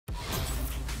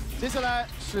接下来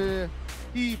是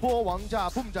一波王炸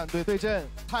Boom 战队对阵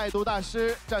态度大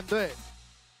师战队。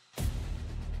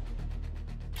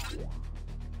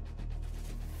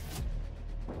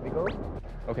We go?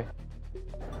 Okay.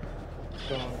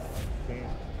 So,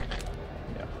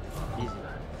 yeah, easy.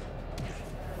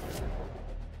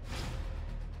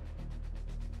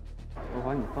 我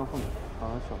把你放后面，把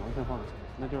小龙先放在前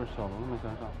面，那就是小龙他们向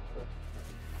上。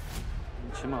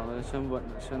起码的先稳着，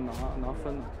先拿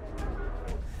分。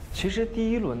其实第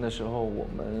一轮的时候我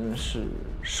们是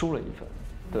输了1分，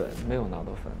对，没有拿到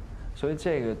分，所以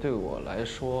这个对我来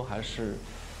说还是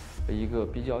一个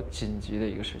比较紧急的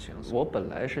一个事情。我本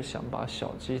来是想把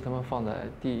小鸡他们放在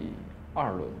第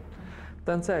2轮，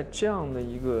但在这样的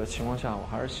一个情况下，我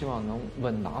还是希望能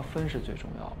稳拿分是最重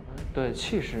要的。对，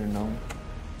气势能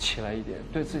起来一点，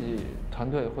对自己团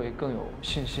队会更有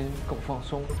信心，更放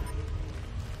松。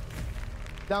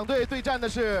两队对战的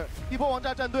是一波王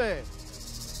炸战队，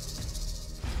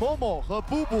某某和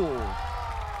布布。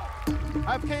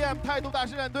FKM 态度大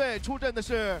师战队出阵的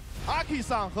是阿 K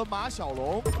桑和马小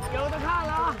龙。有的看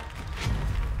了啊！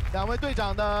两位队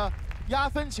长的压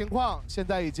分情况现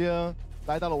在已经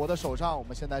来到了我的手上，我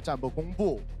们现在暂不公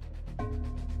布。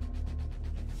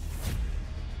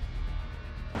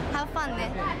 Have fun 呢？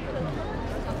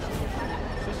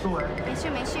没事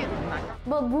没事。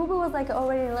 But Boo Boo was like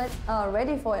already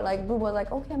ready for it. Like Boo Boo was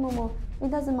like, okay, Momo, it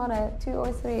doesn't matter 2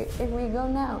 or 3 if we go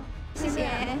now. 谢谢。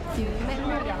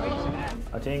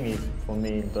I think if for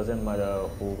me it doesn't matter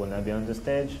who gonna be on the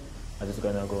stage. I'm just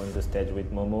gonna go on the stage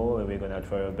with Momo and we're gonna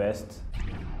try our best.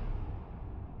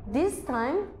 This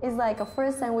time is like a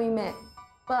first time we met,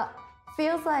 but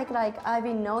feels like I've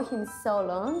been knowing him so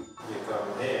long. We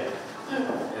come here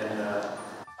and.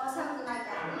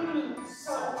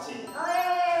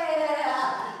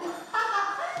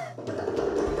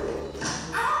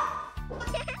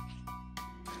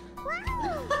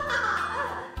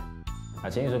 I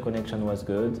think the connection was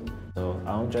good, so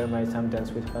I enjoyed my time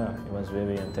dance with her. It was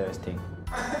very interesting.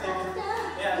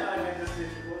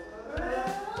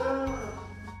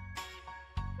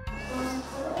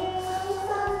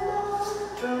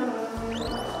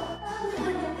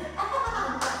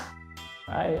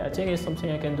 I think it's something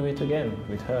I can do it again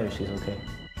with her if she's okay.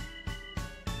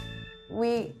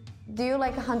 We do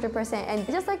like 100% and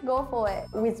just like go for it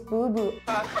with Boo Boo.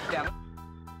 That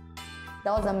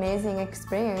was an amazing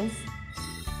experience.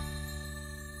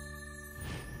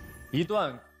 一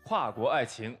段跨国爱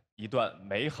情，一段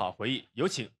美好回忆。有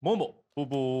请某某布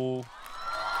布。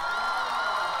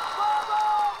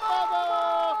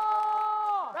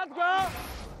Let's go！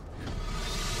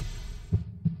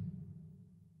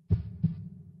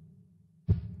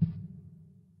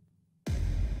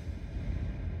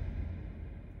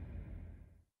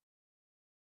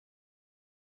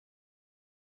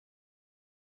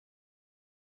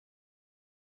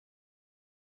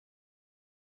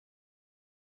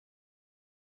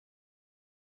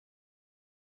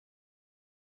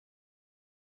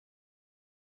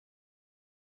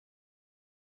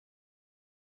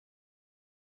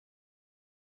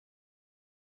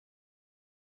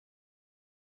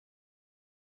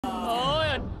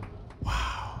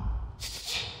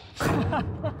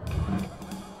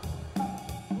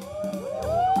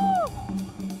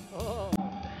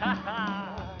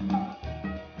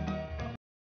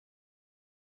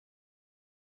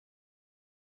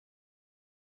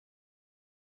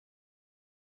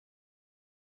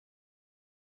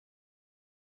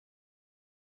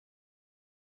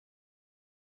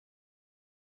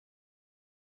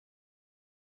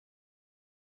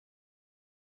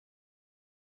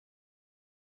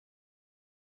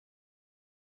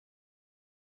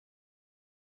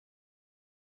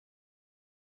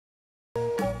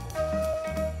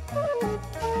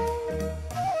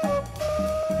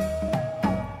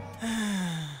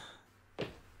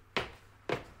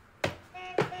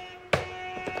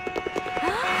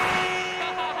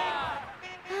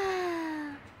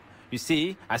 You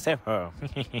see, I saved her.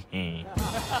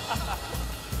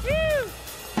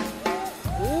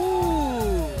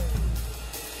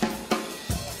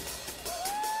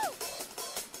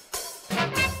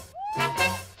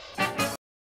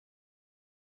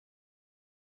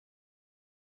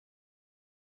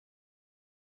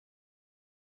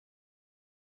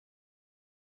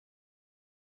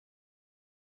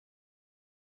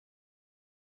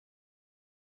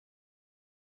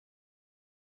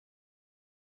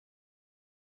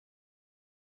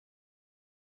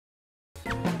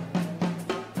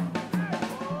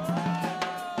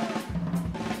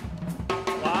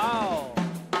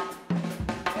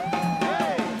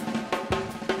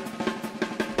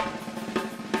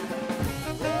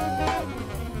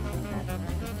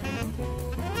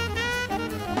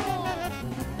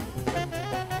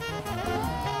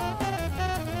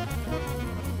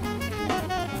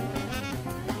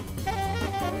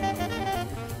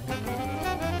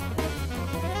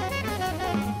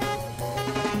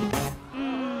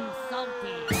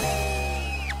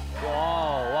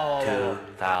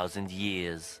 2,000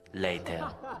 years later.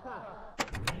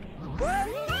 我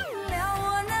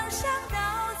能想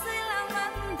到最浪漫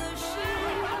的事，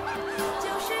就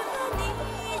是和你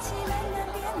一起慢慢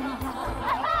变老，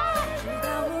直到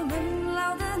我们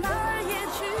老的哪儿也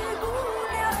去不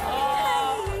了，你还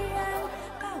依然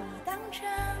把我当成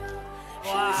是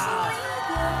心里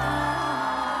的爱。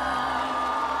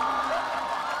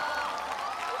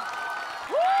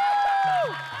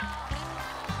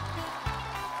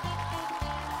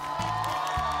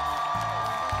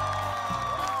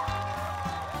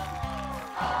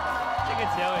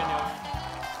结尾牛。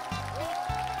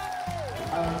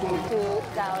2000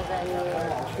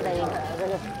那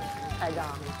个拍照。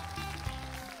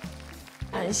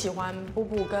很喜欢布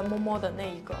布跟摸摸的那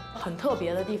一个，很特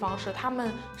别的地方是他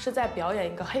们是在表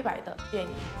演一个黑白的电影，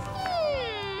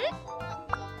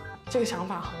这个想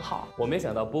法很好。我没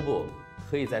想到布布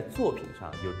可以在作品上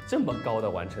有这么高的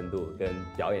完成度跟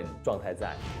表演状态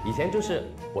在。以前就是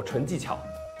我纯技巧，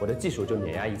我的技术就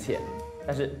碾压一切，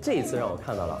但是这一次让我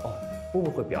看到了哦，布布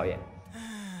会表演。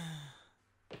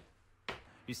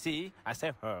You see, I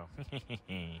said her.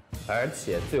 而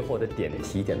且最后的点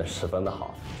题点的十分的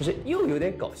好，就是又有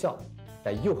点搞笑，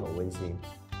但又很温馨，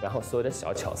然后所有的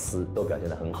小巧思都表现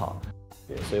得很好。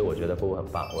对，所以我觉得波波很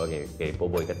棒，我要给波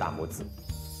波一个大拇指。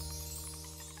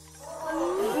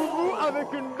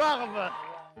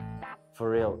For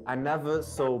real, I never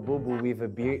saw Bubu with a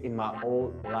beard in my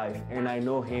whole life, and I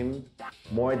know him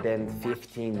more than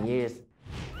 15 years.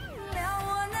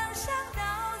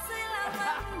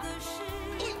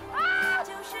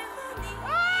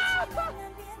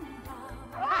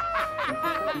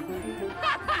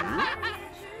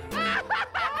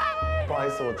 不好意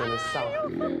思，我真的笑。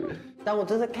但我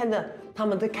真的看着他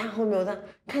们在看后面，我在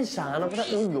看啥呢？不知道，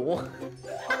哎呦，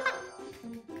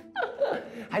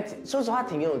还说实话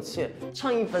挺有趣，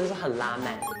创意分是很拉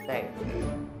满。对。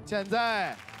现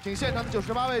在，请现场的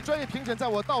98位专业评审在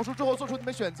我倒数之后做出你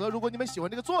们选择。如果你们喜欢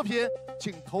这个作品，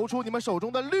请投出你们手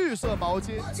中的绿色毛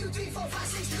巾。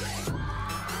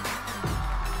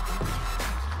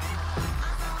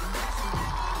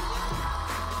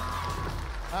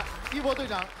一博队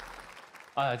长，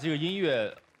哎呀，这个音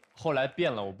乐后来变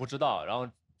了，我不知道。然后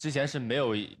之前是没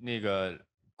有那个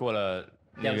过了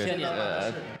那个2000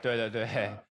年对对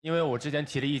对，因为我之前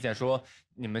提了意见说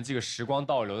你们这个时光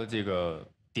倒流的这个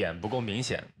点不够明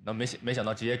显，那没想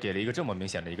到直接给了一个这么明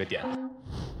显的一个点。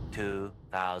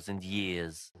2,000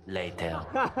 years later.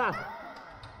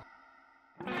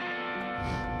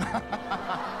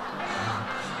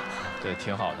 对，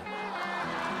挺好的。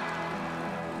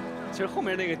其实后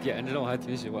面那个点，这种我还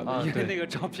挺喜欢的，因为那个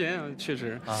照片确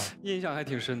实印象还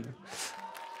挺深的。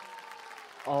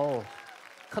哦，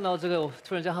看到这个，我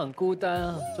突然间很孤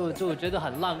单，就觉得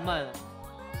很浪漫，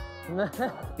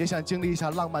也想经历一下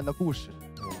浪漫的故事。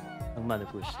浪漫的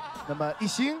故事。那么一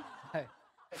星，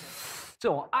这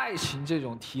种爱情这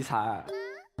种题材，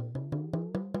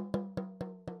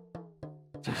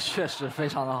这确实非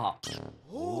常的好。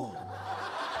哦。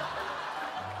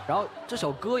然后这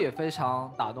首歌也非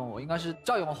常打动我，应该是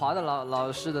赵咏华的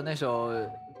老师的那首《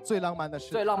最浪漫的事》。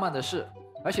最浪漫的事，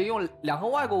而且用2个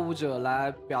外国舞者来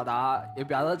表达，也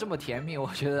表达得这么甜蜜，我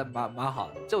觉得蛮好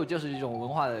的。这就是一种文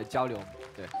化的交流，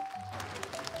对。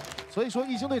所以说，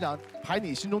一星队长排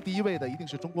你心中第1位的一定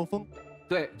是中国风。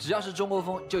对，只要是中国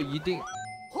风就一定。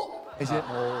那些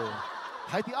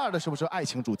排第2的是不是爱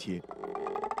情主题？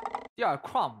第2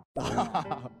 Crumb。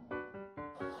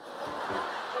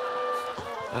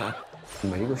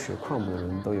每一个学 Crumb 的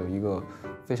人都有一个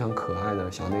非常可爱的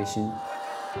小内心。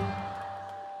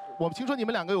我听说你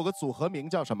们2个有个组合名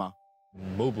叫什么？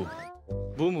布布，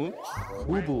布布，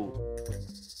布布。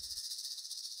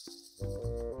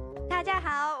大家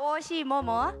好，我是默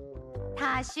默，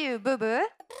他是布布，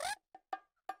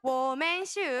我们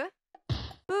是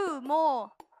布默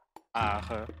阿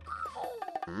和。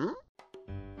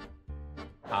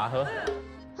阿和。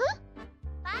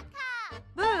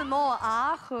不谋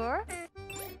而合，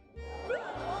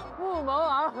不谋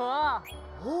而合，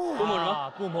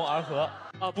不谋什么？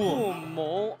不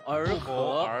谋而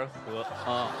合啊！不谋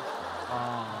而合，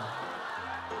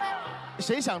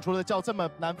谁想出了叫这么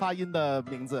难发音的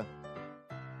名字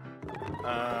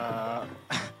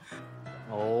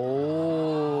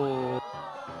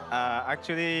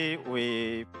？Actually,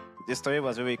 the story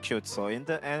was really cute. So in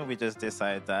the end, we just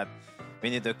decided that we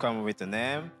need to come up with a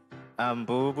name. I'm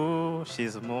Boo Boo,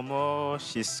 she's Momo,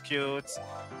 she's cute,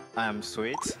 I'm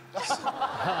sweet.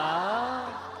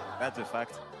 That's a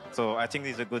fact. So I think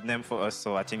it's a good name for us,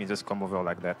 so I think it just come over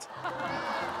like that.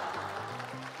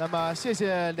 那么谢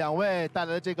谢2位带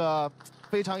来的这个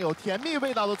非常有甜蜜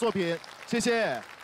味道的作品，谢谢。